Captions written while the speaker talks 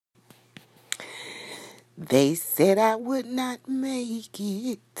They said I would not make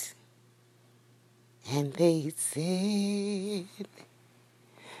it. And they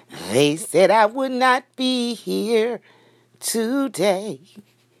said I would not be here today.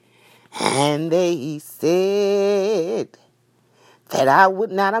 And they said that I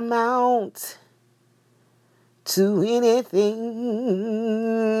would not amount to anything.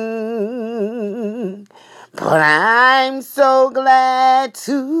 But I'm so glad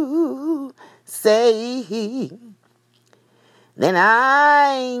to say that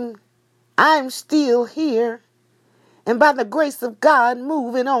I'm still here, and by the grace of God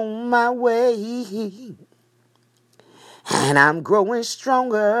moving on my way. And I'm growing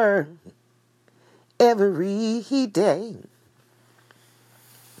stronger every day.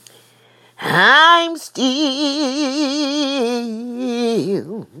 I'm still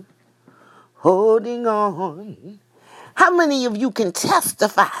holding on. How many of you can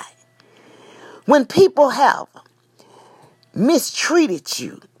testify when people have mistreated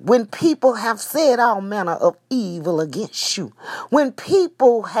you, when people have said all manner of evil against you, when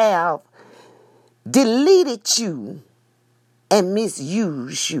people have deleted you and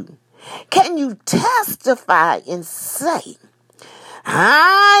misused you? Can you testify and say,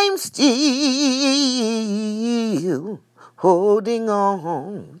 I'm still holding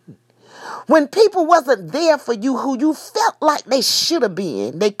on? When people wasn't there for you who you felt like they should have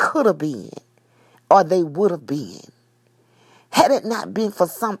been, they could have been, or they would have been. Had it not been for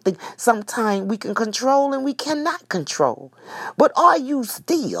something sometime we can control and we cannot control. But are you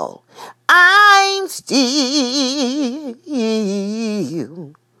still? I'm still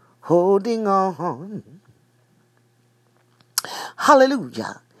holding on.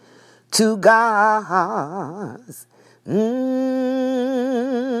 Hallelujah. To God's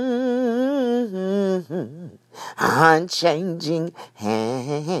unchanging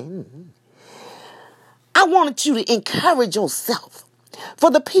hand. I wanted you to encourage yourself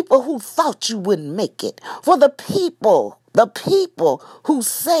for the people who thought you wouldn't make it, for the people who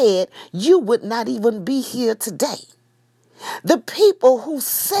said you would not even be here today, the people who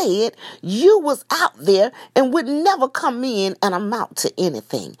said you was out there and would never come in and amount to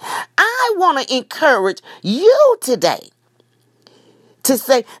anything. I want to encourage you today to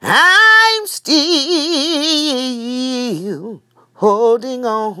say, I'm still holding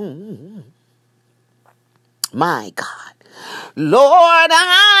on. My God. Lord,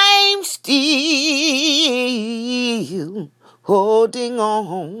 I'm still holding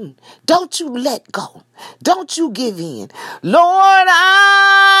on. Don't you let go. Don't you give in. Lord,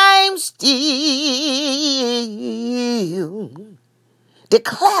 I'm still.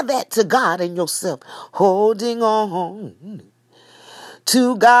 Declare that to God and yourself. Holding on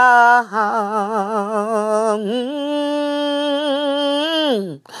to God,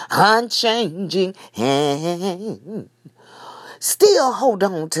 unchanging hand. Still hold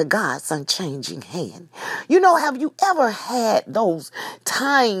on to God's unchanging hand. You know, have you ever had those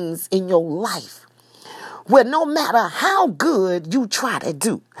times in your life where no matter how good you try to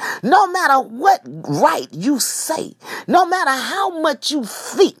do, no matter what right you say, no matter how much you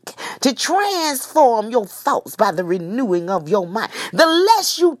think to transform your thoughts by the renewing of your mind, the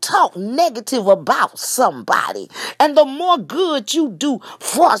less you talk negative about somebody and the more good you do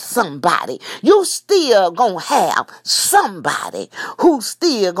for somebody, you still gonna have somebody who's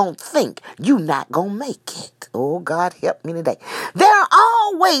still gonna think you not gonna make it. Oh, God, help me today. There are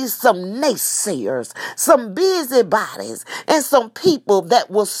always some naysayers, some busybodies, and some people that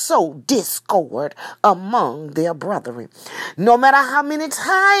will sow discord among their brethren. No matter how many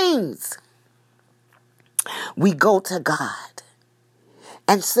times we go to God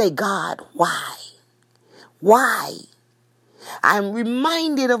and say, God, why? Why? I'm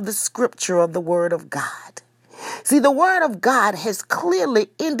reminded of the scripture of the Word of God. See, the Word of God has clearly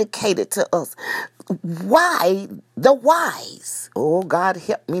indicated to us why the wise. Oh, God,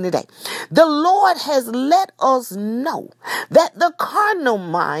 help me today. The Lord has let us know that the carnal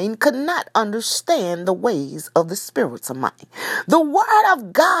mind could not understand the ways of the spiritual mind. The Word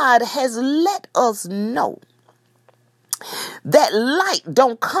of God has let us know that light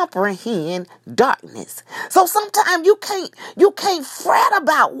don't comprehend darkness. So sometimes you can't fret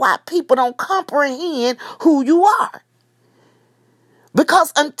about why people don't comprehend who you are.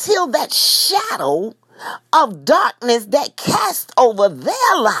 Because until that shadow of darkness that cast over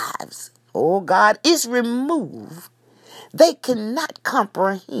their lives, oh God, is removed, they cannot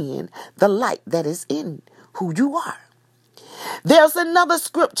comprehend the light that is in who you are. There's another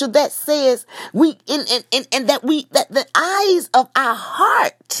scripture that says that the eyes of our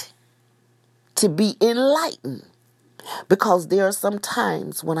heart to be enlightened, because there are some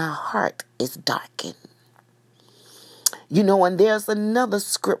times when our heart is darkened. And there's another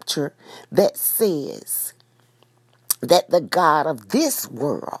scripture that says that the God of this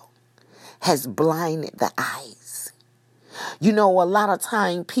world has blinded the eyes. A lot of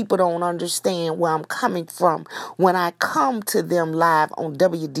time people don't understand where I'm coming from when I come to them live on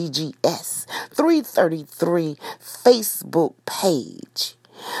WDGS 333 Facebook page.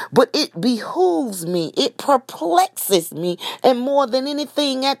 But it behooves me, it perplexes me, and more than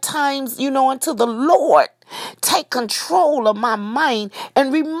anything at times, until the Lord take control of my mind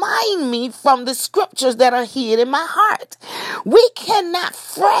and remind me from the scriptures that are hid in my heart. We cannot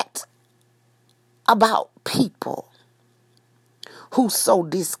fret about people who sow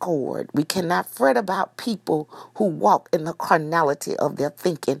discord. We cannot fret about people who walk in the carnality of their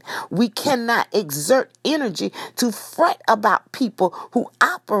thinking. We cannot exert energy to fret about people who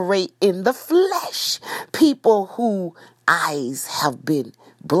operate in the flesh. People whose eyes have been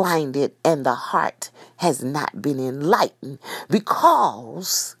blinded and the heart has not been enlightened,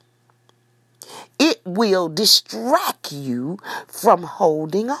 because it will distract you from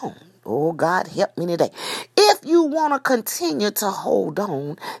holding on. Oh, God, help me today. If you want to continue to hold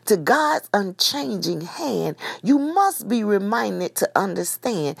on to God's unchanging hand, you must be reminded to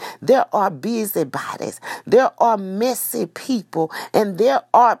understand there are busybodies, there are messy people, and there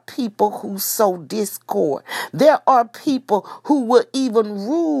are people who sow discord. There are people who will even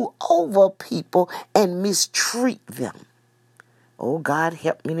rule over people and mistreat them. Oh, God,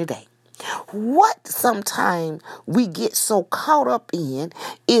 help me today. What sometimes we get so caught up in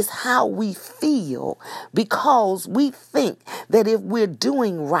is how we feel, because we think that if we're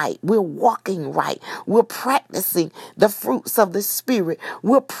doing right, we're walking right, we're practicing the fruits of the Spirit,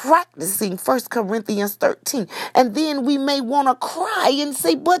 we're practicing 1 Corinthians 13, and then we may want to cry and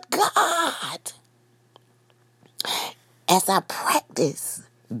say, but God, as I practice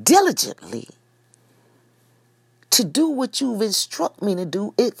diligently to do what you've instructed me to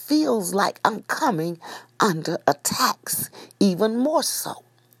do, it feels like I'm coming under attacks, even more so.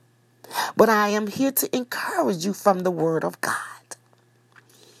 But I am here to encourage you from the Word of God.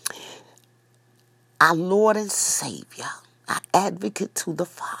 Our Lord and Savior, our advocate to the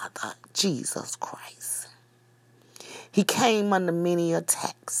Father, Jesus Christ. He came under many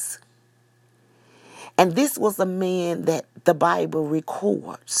attacks. And this was a man that the Bible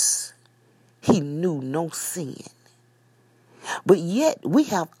records. He knew no sin. But yet we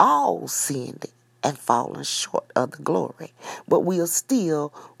have all sinned and fallen short of the glory. But we'll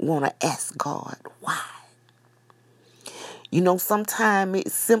still want to ask God why. Sometimes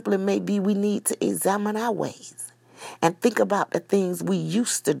it simply may be we need to examine our ways and think about the things we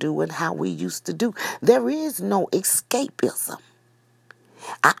used to do and how we used to do. There is no escapism.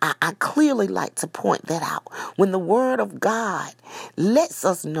 I clearly like to point that out. When the Word of God lets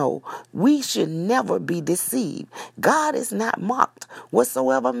us know we should never be deceived. God is not mocked.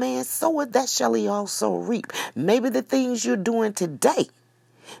 Whatsoever man soweth, that shall he also reap. Maybe the things you're doing today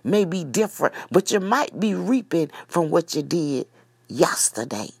may be different, but you might be reaping from what you did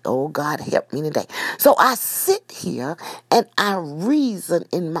yesterday. Oh, God, help me today. So I sit here and I reason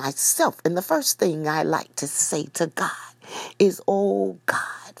in myself. And the first thing I like to say to God is, oh, God,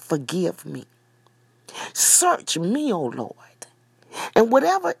 forgive me. Search me, oh, Lord. And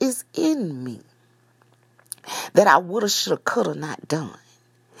whatever is in me that I woulda, shoulda, coulda not done,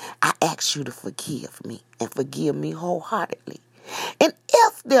 I ask you to forgive me and forgive me wholeheartedly. And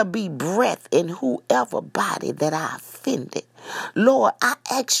if there be breath in whoever body that I offended, Lord, I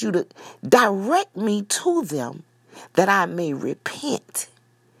ask you to direct me to them that I may repent.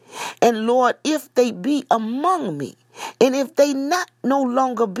 And Lord, if they be among me, and if they no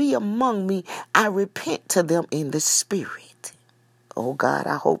longer be among me, I repent to them in the Spirit. Oh God,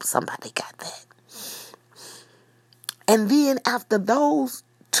 I hope somebody got that. And then after those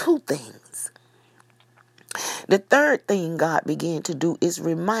two things, the third thing God began to do is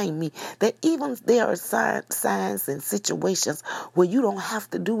remind me that even there are signs and situations where you don't have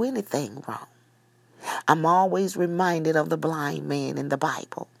to do anything wrong. I'm always reminded of the blind man in the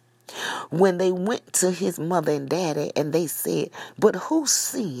Bible. When they went to his mother and daddy and they said, but who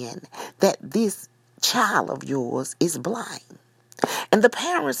sinned that this child of yours is blind? And the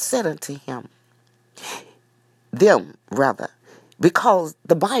parents said unto him, because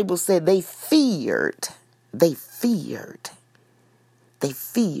the Bible said they feared.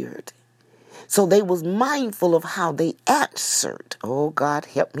 So they was mindful of how they answered. Oh, God,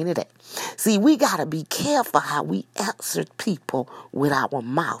 help me today. See, we got to be careful how we answer people with our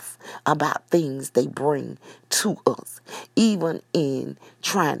mouth about things they bring to us, even in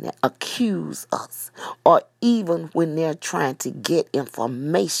trying to accuse us, or even when they're trying to get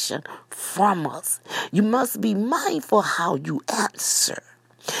information from us. You must be mindful how you answer.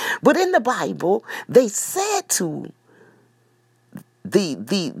 But in the Bible, they said to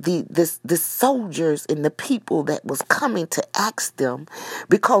the soldiers and the people that was coming to ask them,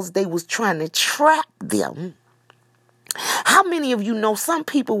 because they was trying to trap them. How many of you know some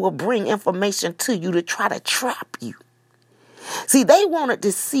people will bring information to you to try to trap you? See, they wanted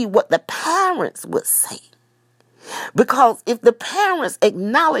to see what the parents would say. Because if the parents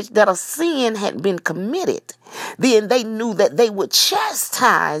acknowledged that a sin had been committed, then they knew that they would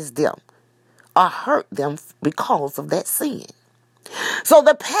chastise them or hurt them because of that sin. So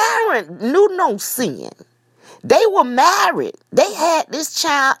the parent knew no sin. They were married. They had this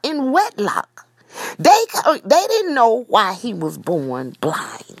child in wedlock. They didn't know why he was born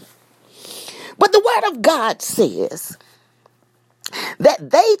blind. But the word of God says that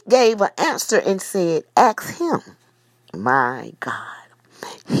they gave an answer and said, ask him. My God,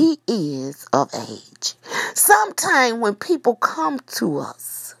 he is of age. Sometimes when people come to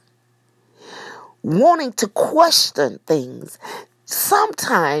us wanting to question things,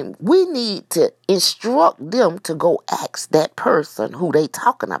 sometimes we need to instruct them to go ask that person who they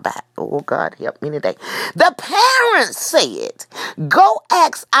talking about. Oh, God, help me today. The parents said, go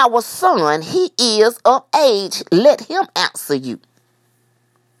ask our son. He is of age. Let him answer you.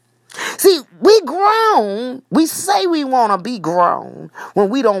 See, we grown. We say we want to be grown when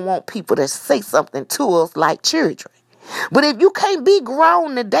we don't want people to say something to us like children. But if you can't be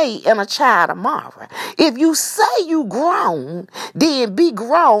grown today and a child tomorrow, if you say you grown, then be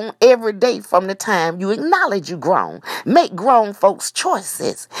grown every day from the time you acknowledge you grown. Make grown folks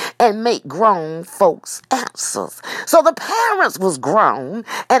choices and make grown folks answers. So the parents was grown,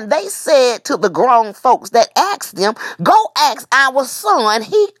 and they said to the grown folks that asked them, go ask our son,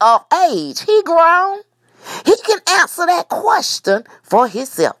 he of age. He grown. He can answer that question for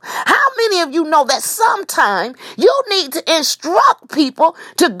himself. How many of you know that sometimes you need to instruct people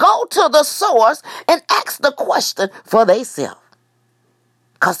to go to the source and ask the question for themselves?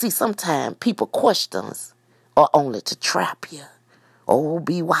 Because see, sometimes people questions are only to trap you. Oh,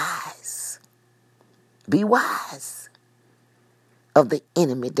 be wise. Be wise of the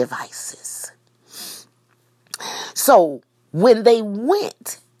enemy devices. So when they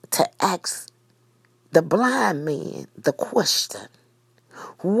went to ask the blind man the question,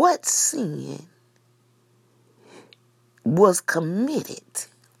 what sin was committed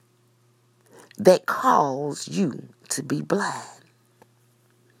that caused you to be blind?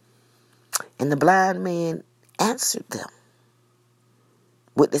 And the blind man answered them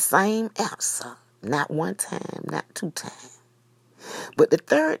with the same answer, not one time, not two times, but the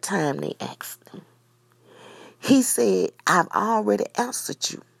third time they asked him, he said, I've already answered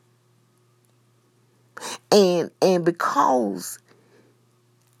you. And because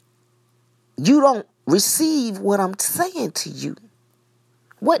you don't receive what I'm saying to you,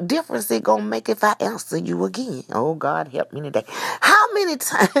 what difference it gonna make if I answer you again? Oh, God, help me today. How many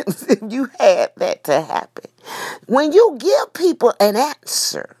times have you had that to happen? When you give people an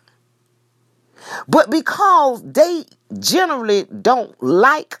answer, but because they generally don't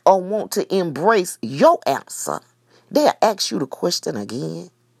like or want to embrace your answer, they'll ask you the question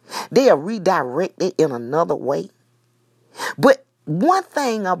again. They'll redirect it in another way. But one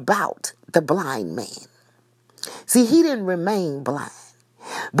thing about the blind man, see, he didn't remain blind,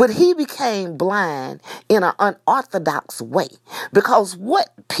 but he became blind in an unorthodox way, because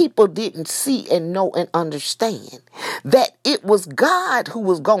what people didn't see and know and understand, that it was God who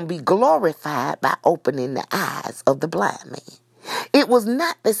was going to be glorified by opening the eyes of the blind man. It was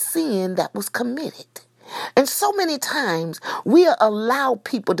not the sin that was committed. And so many times we allow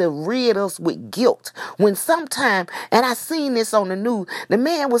people to rid us with guilt, when sometimes, and I seen this on the news, the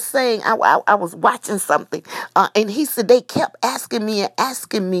man was saying, I was watching something, and he said they kept asking me,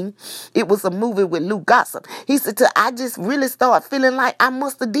 it was a movie with Lou Gossett. He said, I just really started feeling like I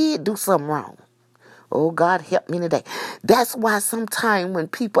must have did do something wrong. Oh, God, help me today. That's why sometimes when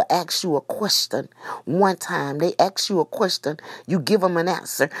people ask you a question, one time they ask you a question, you give them an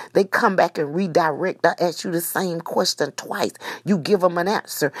answer. They come back and redirect or ask you the same question twice. You give them an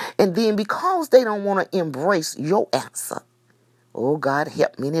answer. And then because they don't want to embrace your answer, oh, God,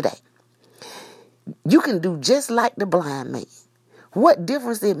 help me today, you can do just like the blind man. What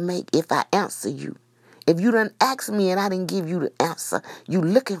difference it make if I answer you? If you done ask me and I didn't give you the answer you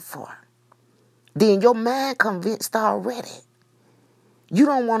looking for? then your mind convinced already. You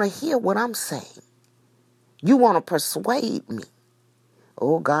don't want to hear what I'm saying. You want to persuade me.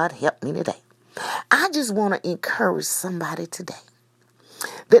 Oh, God, help me today. I just want to encourage somebody today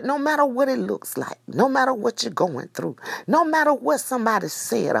that no matter what it looks like, no matter what you're going through, no matter what somebody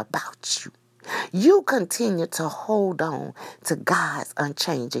said about you, you continue to hold on to God's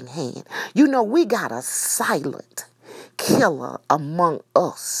unchanging hand. You know, we got a silent killer among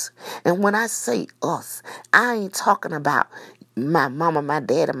us. And when I say us, I ain't talking about my mama, my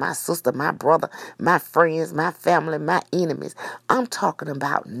daddy, my sister, my brother, my friends, my family, my enemies. I'm talking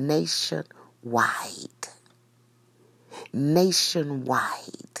about nationwide.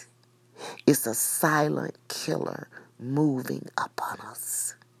 Nationwide. It's a silent killer moving upon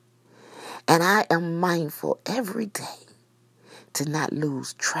us. And I am mindful every day to not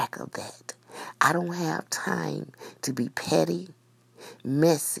lose track of that. I don't have time to be petty,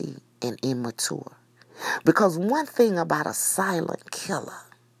 messy, and immature. Because one thing about a silent killer,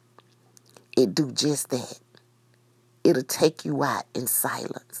 it do just that. It'll take you out in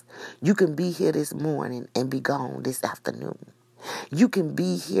silence. You can be here this morning and be gone this afternoon. You can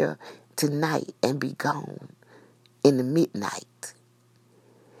be here tonight and be gone in the midnight.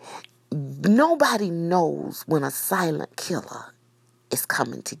 Nobody knows when a silent killer is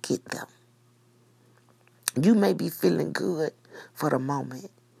coming to get them. You may be feeling good for the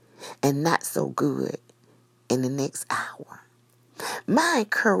moment and not so good in the next hour. My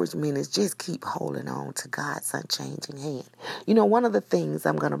encouragement is just keep holding on to God's unchanging hand. You know, one of the things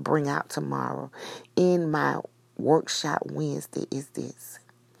I'm going to bring out tomorrow in my workshop Wednesday is this.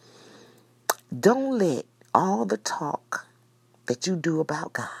 Don't let all the talk that you do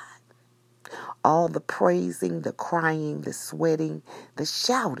about God, all the praising, the crying, the sweating, the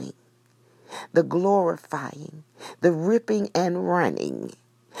shouting, the glorifying, the ripping and running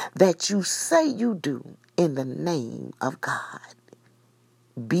that you say you do in the name of God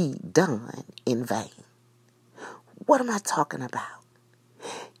be done in vain. What am I talking about?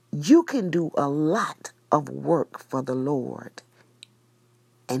 You can do a lot of work for the Lord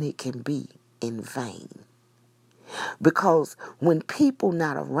and it can be in vain. Because when people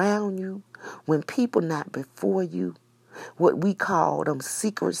not around you, when people not before you, what we call them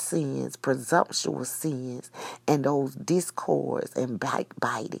secret sins, presumptuous sins, and those discords and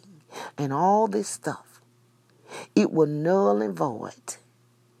backbiting and all this stuff, it will null and void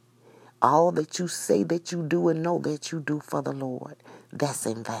all that you say that you do and know that you do for the Lord. That's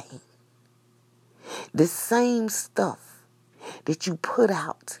in vain. The same stuff that you put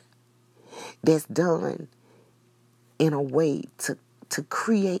out that's done in a way to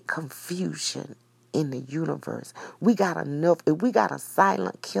create confusion in the universe. We got enough. If we got a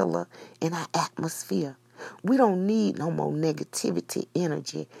silent killer in our atmosphere, we don't need no more negativity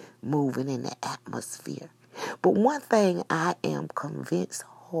energy moving in the atmosphere. But one thing I am convinced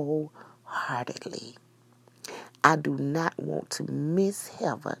wholeheartedly, I do not want to miss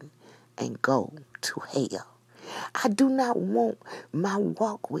heaven and go to hell. I do not want my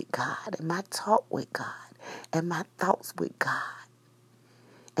walk with God and my talk with God and my thoughts with God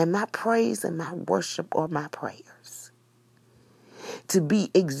and my praise and my worship or my prayers to be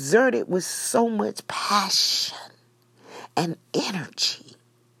exerted with so much passion and energy.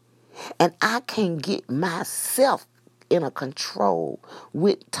 And I can get myself in a control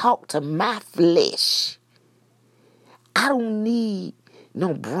with talk to my flesh. I don't need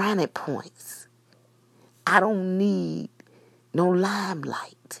no brownie points. I don't need no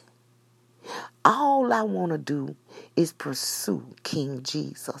limelight. All I want to do is pursue King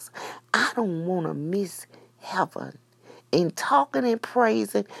Jesus. I don't want to miss heaven in talking and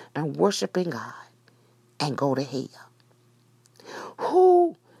praising and worshiping God and go to hell.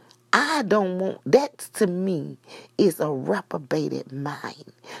 I don't want, that to me is a reprobated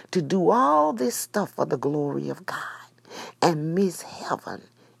mind to do all this stuff for the glory of God and miss heaven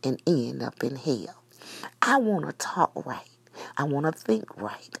and end up in hell. I want to talk right. I want to think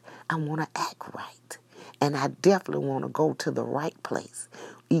right. I want to act right. And I definitely want to go to the right place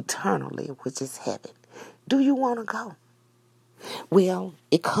eternally, which is heaven. Do you want to go? Well,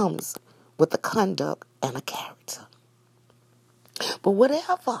 it comes with a conduct and a character. But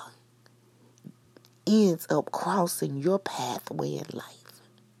whatever ends up crossing your pathway in life,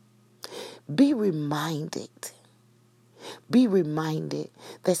 be reminded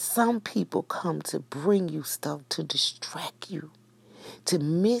that some people come to bring you stuff to distract you, to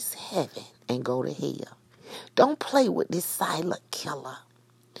miss heaven and go to hell. Don't play with this silent killer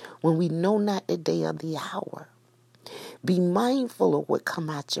when we know not the day or the hour. Be mindful of what come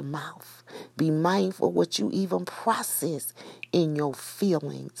out your mouth. Be mindful what you even process in your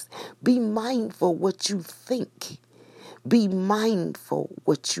feelings. Be mindful what you think. Be mindful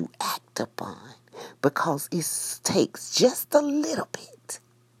what you act upon, because it takes just a little bit.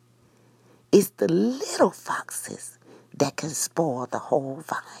 It's the little foxes that can spoil the whole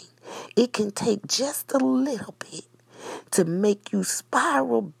vine. It can take just a little bit to make you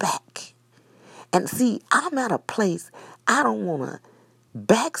spiral back. And see, I'm at a place I don't want to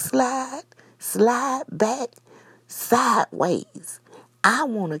backslide, slide back, sideways. I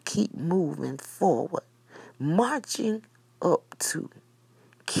want to keep moving forward, marching up to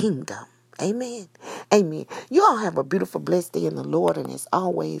kingdom. Amen. Amen. You all have a beautiful, blessed day in the Lord. And as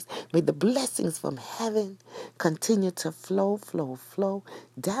always, may the blessings from heaven continue to flow, flow, flow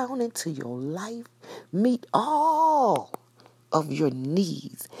down into your life. Meet all of your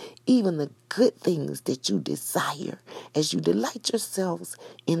needs, even the good things that you desire as you delight yourselves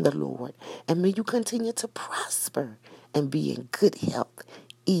in the Lord. And may you continue to prosper and be in good health,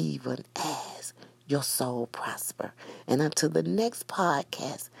 even as your soul prosper. And until the next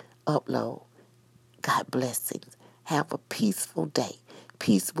podcast upload, God blessings. Have a peaceful day.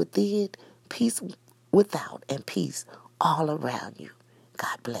 Peace within, peace without, and peace all around you.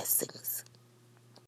 God blessings.